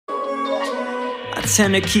I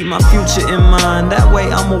tend to keep my future in mind. That way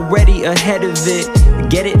I'm already ahead of it.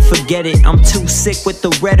 Get it, forget it, I'm too sick with the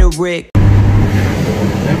rhetoric.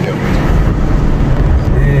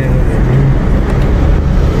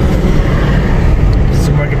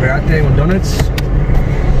 Supermarket Verate with donuts.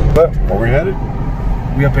 But where we headed?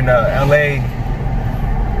 We up in LA,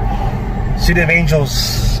 City of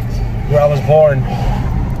Angels, where I was born.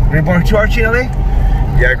 Were you born too, Archie, in LA?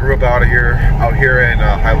 Yeah, I grew up out here in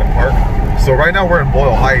Highland Park. So right now we're in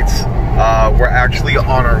Boyle Heights. We're actually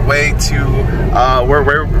on our way to where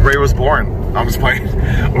Ray was born. I'm just playing.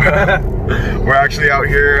 We're actually out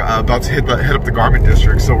here about to hit up the garment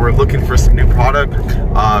district. So we're looking for some new product,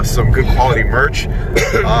 some good quality merch.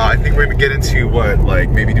 I think we're gonna get into what, like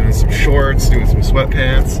maybe doing some shorts, doing some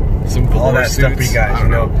sweatpants, some all that stuff for you guys. You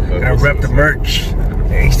know, gonna rep the merch,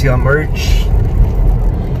 the HTL merch.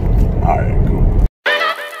 All right, cool.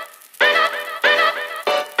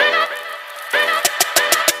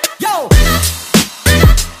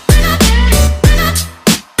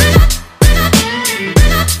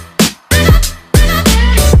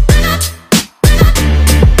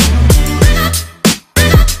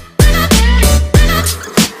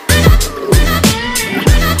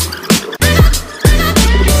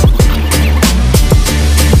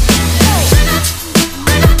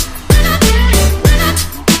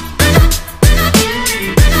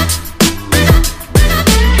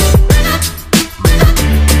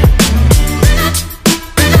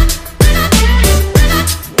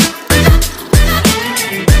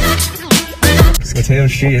 Potato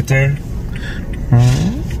Street right there.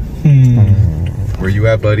 Where you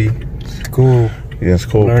at, buddy? Cool. Yeah, it's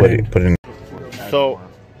cool. Put it in. So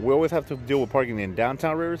we always have to deal with parking in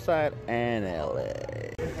downtown Riverside and LA.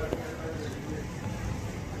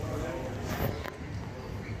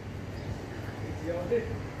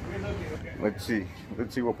 Let's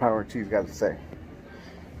see what Power T's got to say.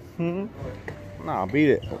 Nah,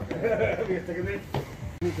 beat it.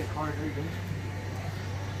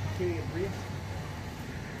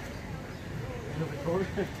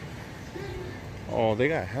 Oh, they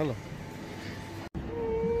got hella.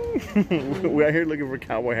 We're out here looking for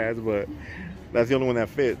cowboy hats, but that's the only one that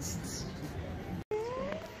fits.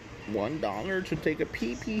 $1 to take a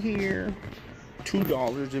pee-pee here.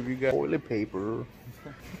 $2 if you got toilet paper.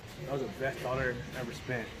 That was the best dollar I ever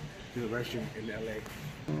spent to the restroom in LA.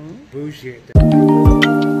 Bullshit.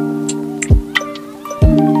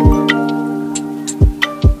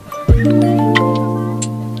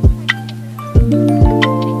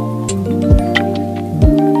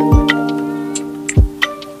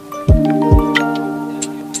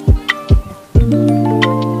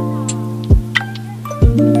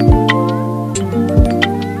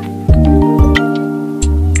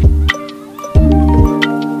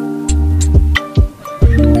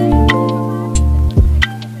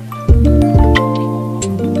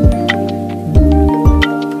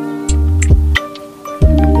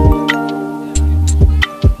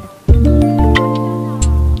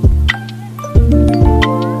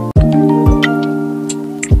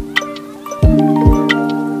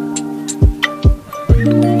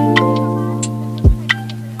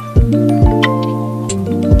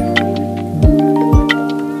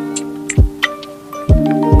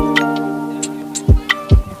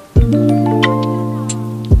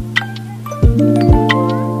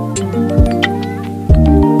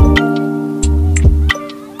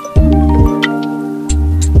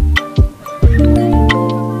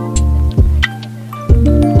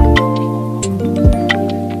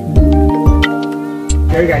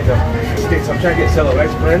 There you guys go. Sticks. I'm trying to get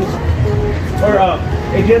silhouettes, friends. Or,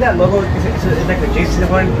 hey, do you have that logo? It's like the Jason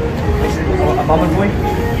one? Is it a Mama Boy?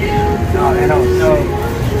 No, I don't. No.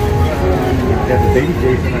 That's the baby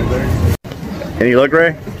Jason right there. Any luck,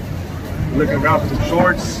 Ray? Looking around for some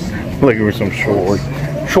shorts. Looking for some shorts.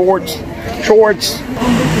 Shorts. Shorts.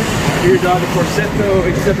 Here, dog, the corsetto,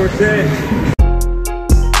 except corset.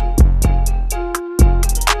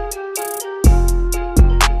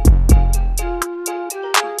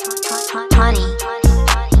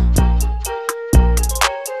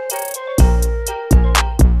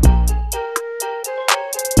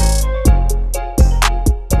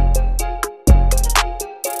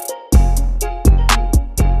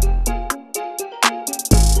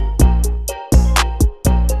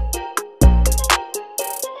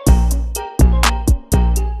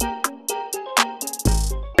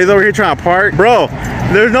 He's over here trying to park. Bro,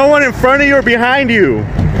 there's no one in front of you or behind you.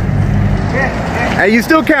 And you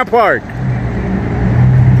still can't park.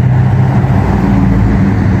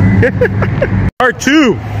 Part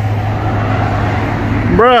 2.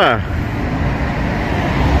 Bruh.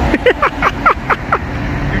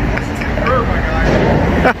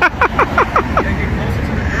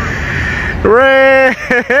 Ray!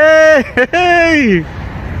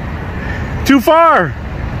 Too far.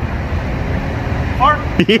 Far?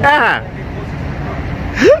 Yeah.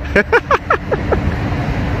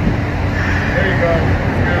 There you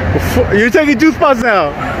go. You're taking 2 spots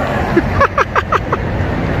now.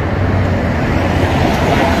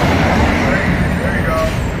 There you go.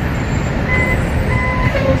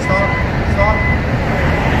 Stop. Stop.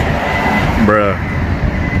 Bruh.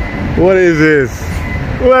 What is this?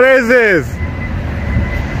 What is this?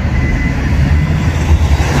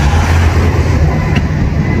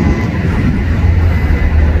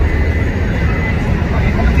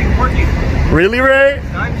 Really, Ray?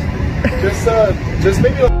 Just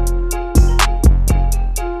maybe.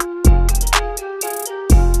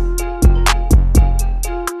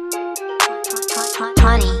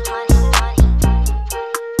 Honey.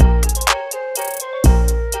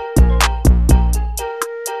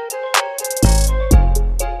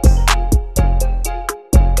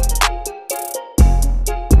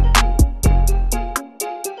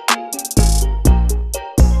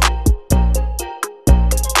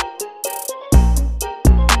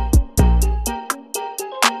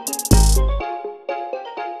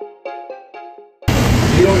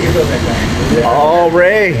 You don't get those like that. Oh,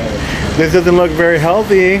 Ray. This doesn't look very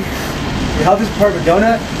healthy. The healthiest part of a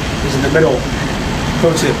donut is in the middle.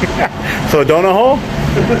 Pro tip. So a donut hole?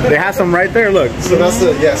 They have some right there, look. So that's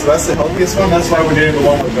the healthiest one. That's why we're doing the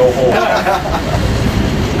one with no hole.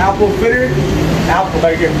 Apple fritter, apple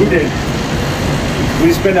like get rooted.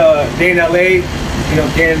 We spent a day in LA, you know,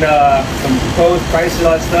 getting some clothes, prices,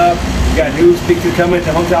 all that stuff. We got new speakers coming to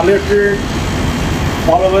Hometown Liquor.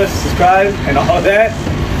 Follow us, subscribe, and all that.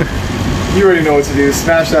 You already know what to do.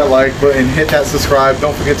 Smash that like button, hit that subscribe.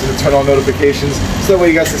 Don't forget to turn on notifications so that way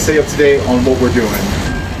you guys can stay up to date on what we're doing.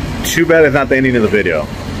 Too bad it's not the ending of the video.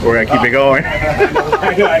 We're gonna keep it going.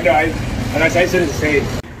 I know. And I said it to say it.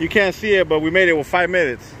 You can't see it, but we made it with 5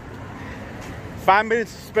 minutes. 5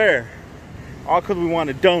 minutes to spare. All because we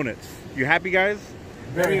wanted donuts. You happy, guys?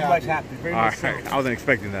 Very much happy. Very All much so. right. I wasn't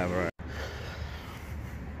expecting that, but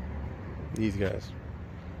these guys.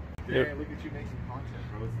 Yeah, look at you making content,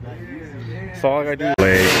 bro. It's that easy. That's all I gotta do.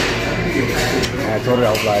 Wait. I told her,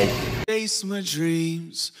 I was like, chase my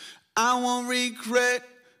dreams. I won't regret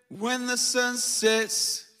when the sun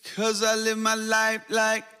sets, 'cause I live my life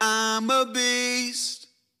like I'm a beast.